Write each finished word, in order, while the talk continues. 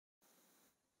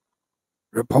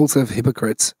Repulsive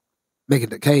hypocrites. Meg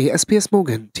DECAY as Piers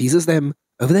Morgan teases them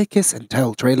over their kiss and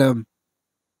tell trailer.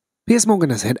 Piers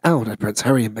Morgan has hit out at Prince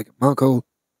Harry and Meghan Markle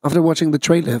after watching the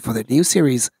trailer for their new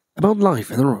series about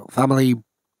life in the royal family.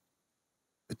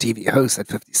 The TV host at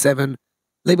 57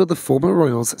 labeled the former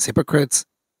royals as hypocrites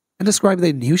and described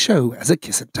their new show as a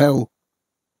kiss and tell.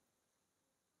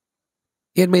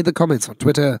 He had made the comments on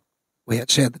Twitter, where he had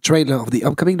shared the trailer of the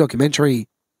upcoming documentary,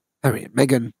 Harry and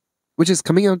Meghan, which is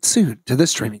coming out soon to the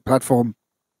streaming platform.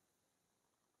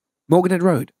 Morgan had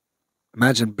wrote,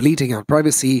 "Imagine bleating out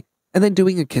privacy and then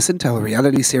doing a kiss and tell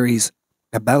reality series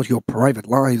about your private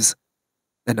lives.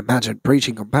 Then imagine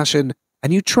preaching compassion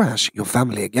and you trash your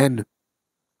family again."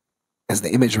 As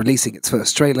the image releasing its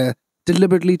first trailer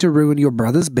deliberately to ruin your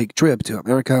brother's big trip to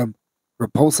America,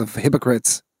 repulsive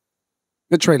hypocrites.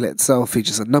 The trailer itself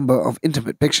features a number of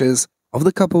intimate pictures of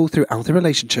the couple throughout the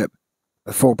relationship,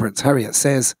 before Prince Harry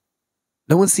says,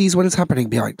 "No one sees what is happening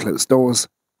behind closed doors."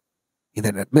 He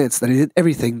then admits that he did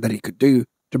everything that he could do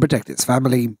to protect his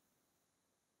family.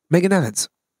 Meghan adds,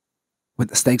 "When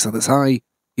the stakes are this high,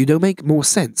 you don't make more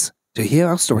sense to hear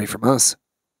our story from us."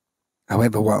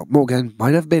 However, while Morgan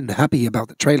might have been happy about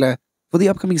the trailer for the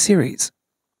upcoming series,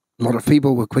 a lot of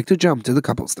people were quick to jump to the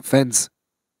couple's defense.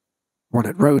 One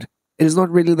had wrote, "It is not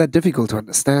really that difficult to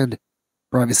understand.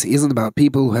 Privacy isn't about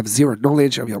people who have zero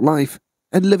knowledge of your life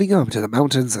and living up to the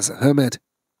mountains as a hermit.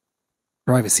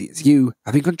 Privacy is you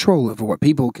having control over what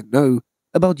people can know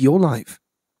about your life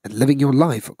and living your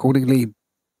life accordingly."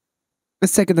 A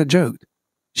second had joked,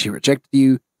 "She rejected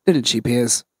you, didn't she,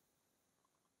 Piers?"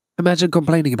 Imagine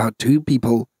complaining about two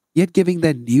people, yet giving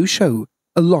their new show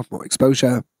a lot more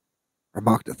exposure,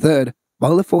 remarked a third,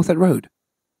 while the fourth had wrote,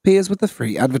 "Piers with the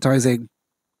free advertising."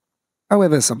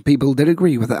 However, some people did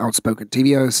agree with the outspoken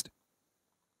TV host.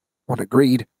 One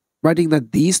agreed, writing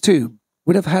that these two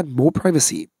would have had more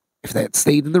privacy if they had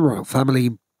stayed in the royal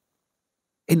family,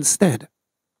 instead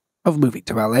of moving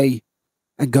to LA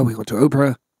and going onto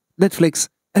Oprah, Netflix,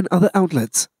 and other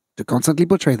outlets to constantly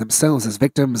portray themselves as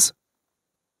victims.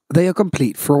 "They are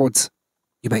complete frauds.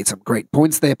 You made some great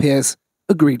points there, Piers,"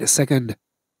 agreed a second.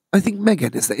 "I think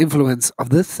Meghan is the influence of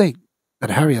the thing that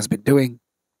Harry has been doing."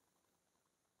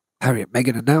 Harry and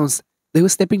Meghan announced they were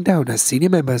stepping down as senior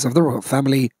members of the royal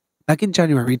family back in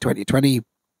January 2020.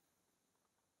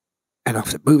 And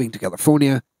after moving to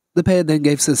California, the pair then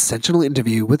gave a sensational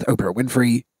interview with Oprah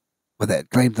Winfrey, where they had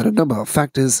claimed that a number of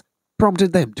factors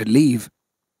prompted them to leave,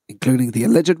 including the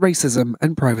alleged racism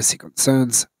and privacy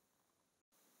concerns.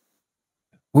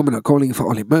 Women are calling for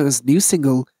Olly Murs' new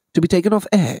single to be taken off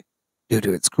air due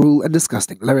to its cruel and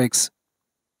disgusting lyrics.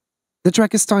 The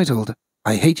track is titled,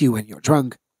 "I Hate You When You're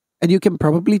Drunk," and you can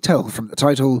probably tell from the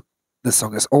title, the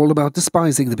song is all about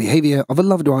despising the behavior of a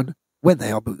loved one when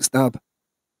they are boozed up.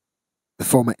 The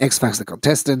former X Factor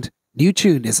contestant' new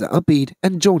tune is upbeat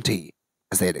and jaunty,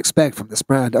 as they'd expect from this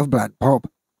brand of bland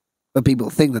pop, but people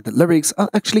think that the lyrics are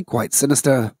actually quite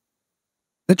sinister.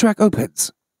 The track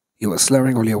opens, "You are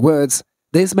slurring all your words,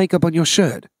 there's makeup on your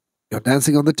shirt, you're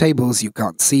dancing on the tables you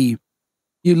can't see,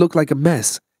 you look like a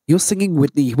mess, you're singing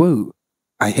Whitney Woo,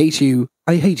 I hate you,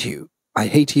 I hate you, I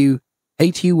hate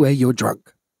you where you're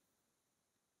drunk."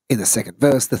 In the second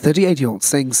verse, the 38-year-old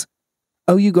sings,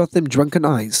 "Oh, you got them drunken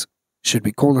eyes, should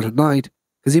we call it a night,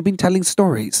 'cause you've been telling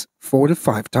stories 4 to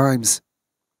 5 times.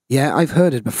 Yeah, I've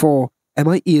heard it before, and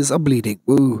my ears are bleeding,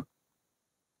 woo."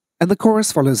 And the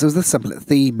chorus follows as the similar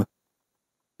theme.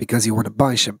 "Because you want to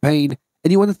buy champagne,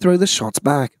 and you want to throw the shots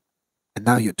back. And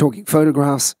now you're talking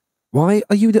photographs. Why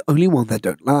are you the only one that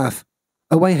don't laugh?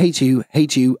 Oh, I hate you,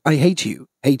 I hate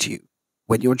you,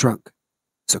 when you're drunk.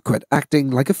 So quit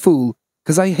acting like a fool,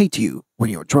 'cause I hate you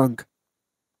when you're drunk."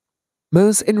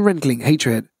 Murs in wrinkling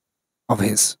hatred of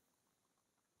his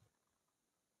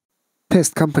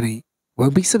pissed company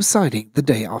won't be subsiding the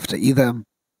day after either.